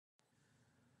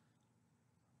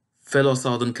Fellow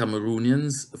Southern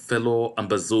Cameroonians, fellow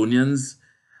Ambazonians,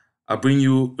 I bring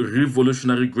you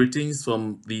revolutionary greetings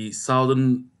from the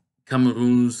Southern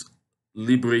Cameroon's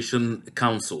Liberation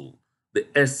Council, the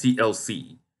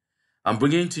SCLC. I'm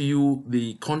bringing to you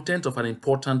the content of an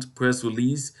important press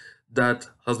release that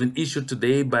has been issued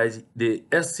today by the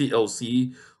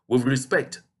SCLC with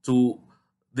respect to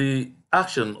the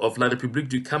action of La République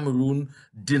du Cameroon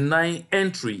denying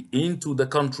entry into the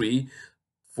country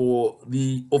for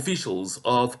the officials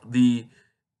of the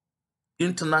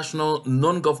international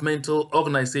non-governmental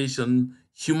organization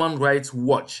Human Rights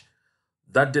Watch.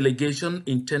 That delegation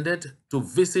intended to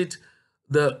visit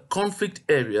the conflict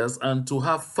areas and to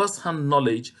have first-hand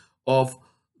knowledge of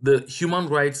the human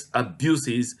rights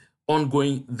abuses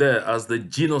ongoing there as the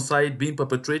genocide being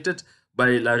perpetrated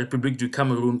by La République du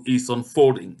Cameroon is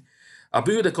unfolding. I'll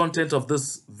bring you the content of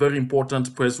this very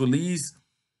important press release.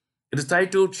 It is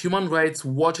titled Human Rights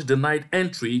Watch Denied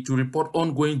Entry to Report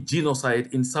Ongoing Genocide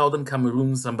in Southern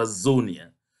Cameroon's Ambazonia.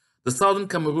 The Southern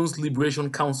Cameroon's Liberation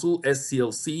Council,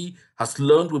 SCLC, has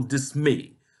learned with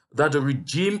dismay that the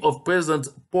regime of President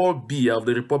Paul Biya of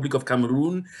the Republic of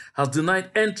Cameroon has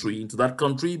denied entry into that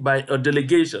country by a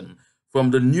delegation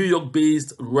from the New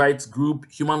York-based rights group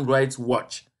Human Rights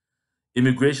Watch.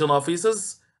 Immigration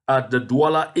officers at the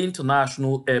Douala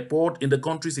International Airport in the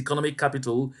country's economic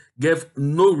capital gave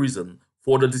no reason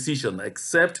for the decision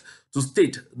except to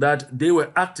state that they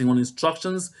were acting on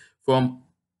instructions from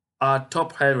our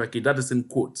top hierarchy, that is in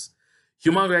quotes.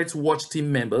 Human Rights Watch team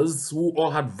members who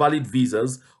all had valid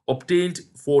visas obtained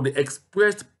for the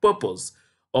expressed purpose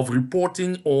of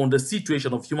reporting on the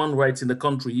situation of human rights in the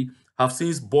country have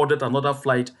since boarded another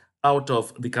flight out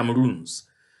of the Cameroons.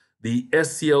 The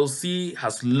SCLC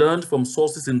has learned from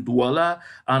sources in Douala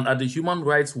and at the Human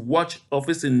Rights Watch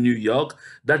office in New York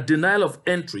that denial of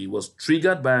entry was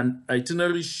triggered by an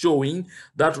itinerary showing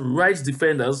that rights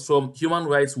defenders from Human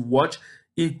Rights Watch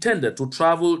intended to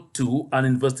travel to and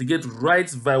investigate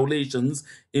rights violations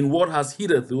in what has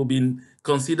hitherto been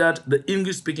considered the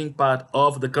English-speaking part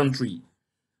of the country.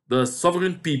 The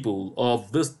sovereign people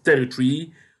of this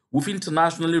territory, with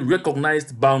internationally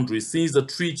recognized boundaries since the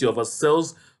Treaty of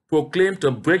Versailles, proclaimed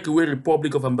a breakaway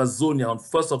Republic of Ambazonia on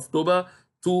 1st October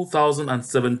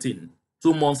 2017.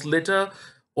 2 months later,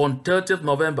 on 30th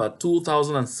November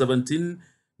 2017,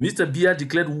 Mr. Biya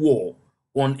declared war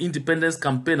on independence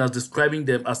campaigners, describing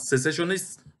them as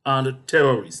secessionists and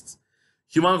terrorists.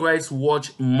 Human Rights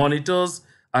Watch monitors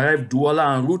arrived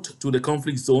Douala en route to the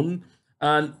conflict zone,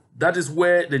 and that is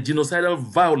where the genocidal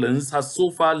violence has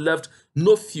so far left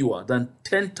no fewer than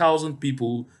 10,000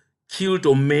 people killed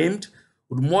or maimed,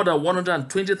 with more than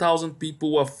 120,000 people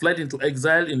who have fled into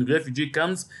exile in refugee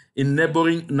camps in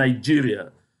neighboring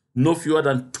Nigeria. No fewer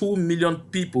than 2 million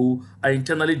people are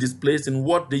internally displaced in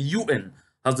what the UN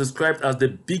has described as the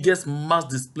biggest mass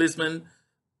displacement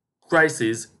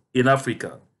crisis in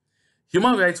Africa.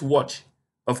 Human Rights Watch,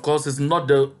 of course, is not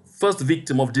the first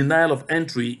victim of denial of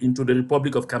entry into the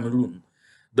Republic of Cameroon.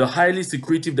 The highly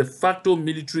secretive de facto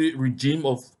military regime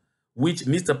of which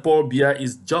Mr. Paul Biya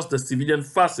is just the civilian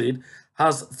facade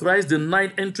has thrice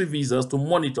denied entry visas to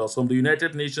monitors from the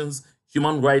United Nations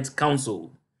Human Rights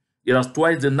Council. It has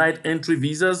twice denied entry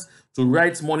visas to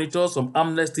rights monitors from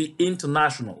Amnesty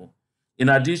International. In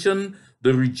addition,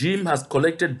 the regime has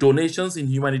collected donations in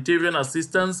humanitarian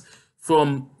assistance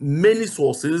from many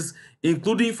sources,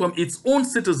 including from its own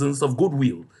citizens of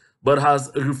goodwill, but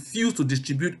has refused to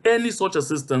distribute any such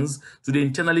assistance to the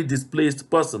internally displaced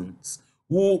persons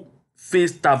who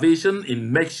face starvation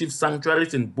in makeshift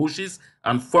sanctuaries in bushes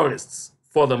and forests.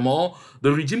 Furthermore,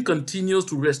 the regime continues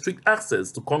to restrict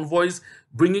access to convoys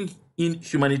bringing in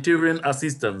humanitarian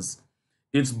assistance.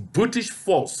 Its British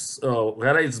forces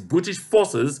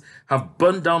have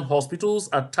burned down hospitals,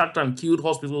 attacked and killed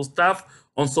hospital staff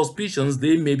on suspicions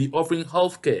they may be offering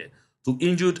health care to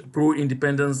injured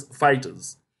pro-independence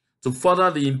fighters. To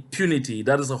further the impunity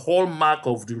that is a hallmark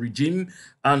of the regime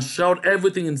and shroud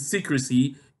everything in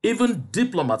secrecy, even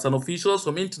diplomats and officials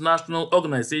from international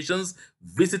organizations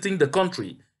visiting the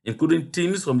country, including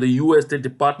teams from the US State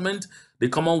Department, the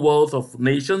Commonwealth of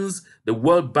Nations, the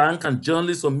World Bank, and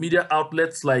journalists from media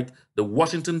outlets like the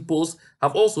Washington Post,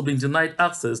 have also been denied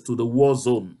access to the war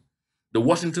zone. The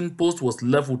Washington Post was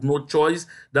left with no choice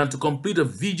than to complete a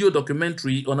video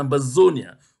documentary on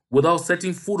Ambazonia without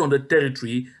setting foot on the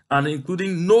territory and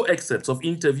including no excerpts of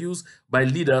interviews by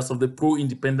leaders of the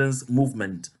pro-independence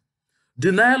movement.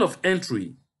 Denial of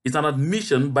entry is an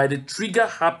admission by the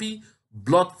trigger-happy,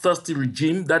 bloodthirsty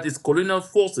regime that its colonial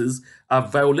forces are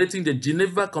violating the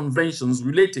Geneva Conventions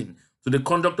relating to the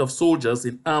conduct of soldiers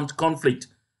in armed conflict.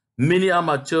 Many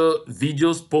amateur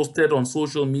videos posted on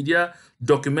social media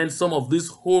document some of these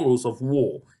horrors of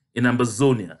war in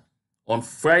Ambazonia. On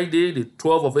Friday, the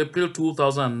 12th of April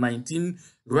 2019,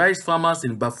 rice farmers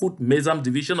in Bafut Mezam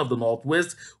division of the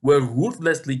Northwest were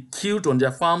ruthlessly killed on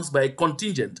their farms by a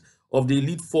contingent of the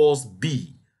Elite Force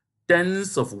B.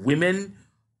 Tens of women,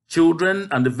 children,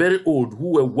 and the very old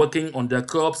who were working on their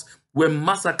crops were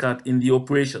massacred in the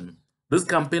operation. This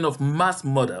campaign of mass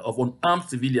murder of unarmed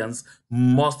civilians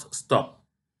must stop.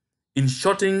 In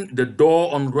shutting the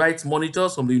door on rights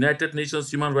monitors from the United Nations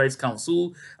Human Rights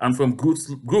Council and from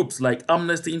groups like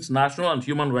Amnesty International and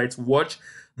Human Rights Watch,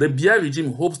 the Biya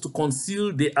regime hopes to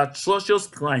conceal the atrocious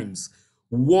crimes,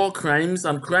 war crimes,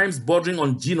 and crimes bordering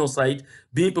on genocide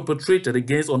being perpetrated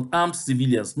against unarmed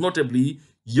civilians, notably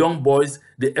young boys,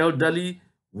 the elderly,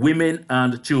 women,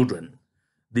 and children.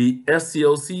 The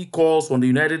SCLC calls on the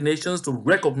United Nations to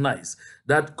recognize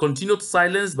that continued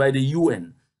silence by the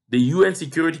UN, the UN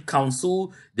Security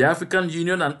Council, the African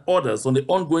Union, and others on the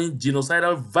ongoing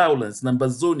genocidal violence in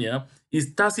Ambazonia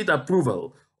is tacit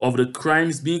approval of the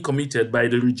crimes being committed by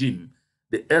the regime.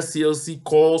 The SCLC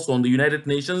calls on the United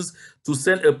Nations to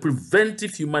send a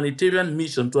preventive humanitarian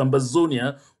mission to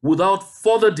Ambazonia without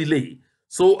further delay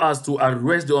so as to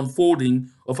arrest the unfolding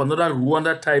of another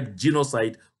Rwanda-type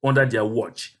genocide under their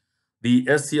watch. The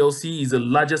SCLC is the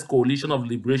largest coalition of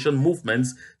liberation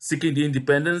movements seeking the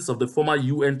independence of the former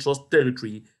UN Trust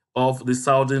territory of the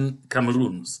Southern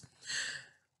Cameroons.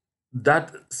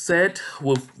 That said,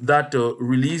 with that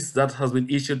release that has been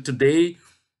issued today,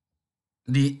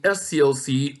 the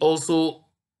SCLC also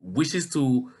wishes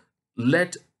to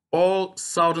let all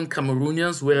Southern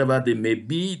Cameroonians, wherever they may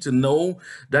be, to know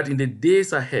that in the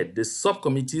days ahead, the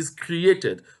subcommittees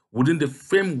created within the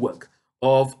framework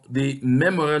of the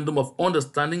Memorandum of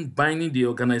Understanding binding the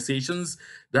organizations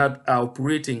that are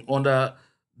operating under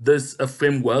this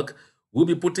framework will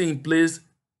be putting in place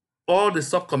all the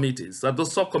subcommittees. That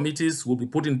those subcommittees will be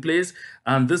put in place,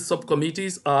 and these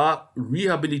subcommittees are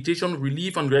rehabilitation,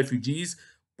 relief and refugees,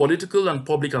 political and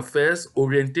public affairs,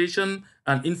 orientation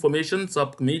and information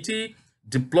subcommittee,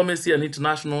 diplomacy and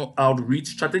international outreach,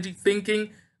 strategic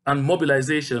thinking and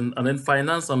mobilization, and then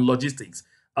finance and logistics.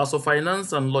 As for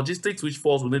finance and logistics, which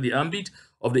falls within the ambit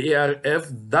of the ARF,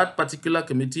 that particular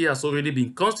committee has already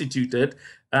been constituted,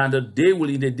 and they will,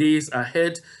 in the days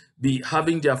ahead, be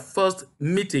having their first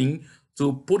meeting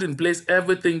to put in place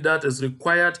everything that is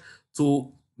required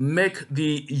to make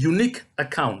the unique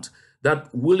account that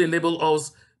will enable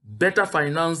us better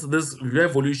finance this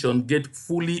revolution get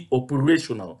fully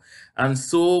operational. And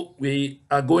so we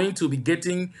are going to be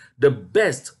getting the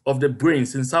best of the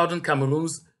brains in Southern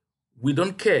Cameroons. We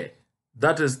don't care.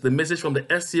 That is the message from the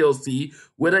SCLC,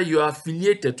 whether you are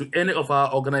affiliated to any of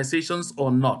our organizations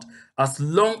or not. As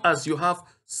long as you have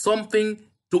something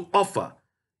to offer,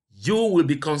 you will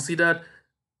be considered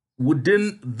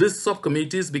within these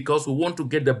subcommittees, because we want to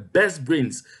get the best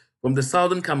brains from the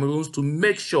Southern Cameroons to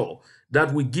make sure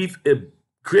that we give a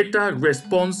greater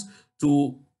response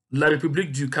to La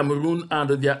République du Cameroon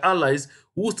and their allies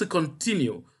who still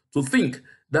continue to think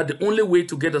that the only way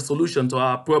to get a solution to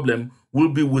our problem will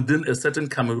be within a certain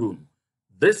Cameroon.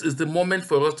 This is the moment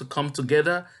for us to come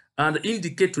together and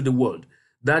indicate to the world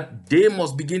that they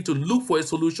must begin to look for a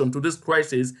solution to this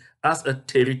crisis as a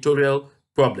territorial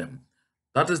problem.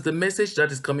 That is the message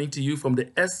that is coming to you from the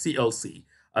SCLC.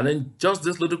 And then just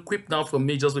this little quip now from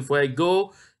me just before I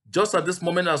go. Just at this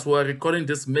moment as we are recording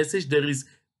this message, there is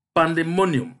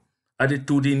pandemonium at the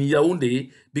Tudi in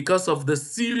Yaounde because of the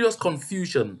serious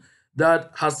confusion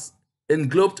that has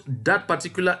englobed that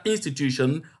particular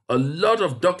institution. A lot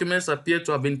of documents appear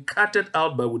to have been carted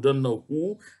out by we don't know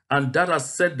who, and that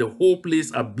has set the whole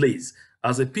place ablaze,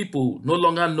 as the people no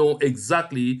longer know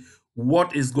exactly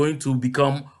what is going to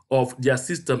become of their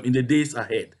system in the days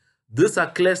ahead. These are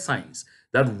clear signs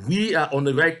that we are on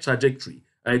the right trajectory,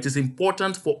 and it is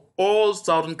important for all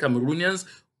Southern Cameroonians,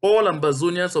 all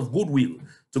Ambazonians of goodwill,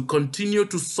 to continue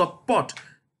to support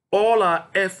all our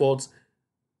efforts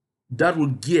that will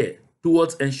gear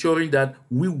towards ensuring that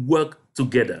we work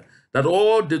together, that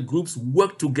all the groups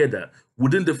work together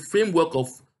within the framework of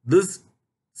this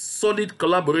solid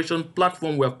collaboration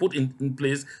platform we have put in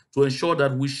place to ensure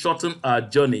that we shorten our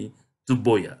journey to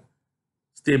Boya.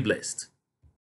 Stay blessed.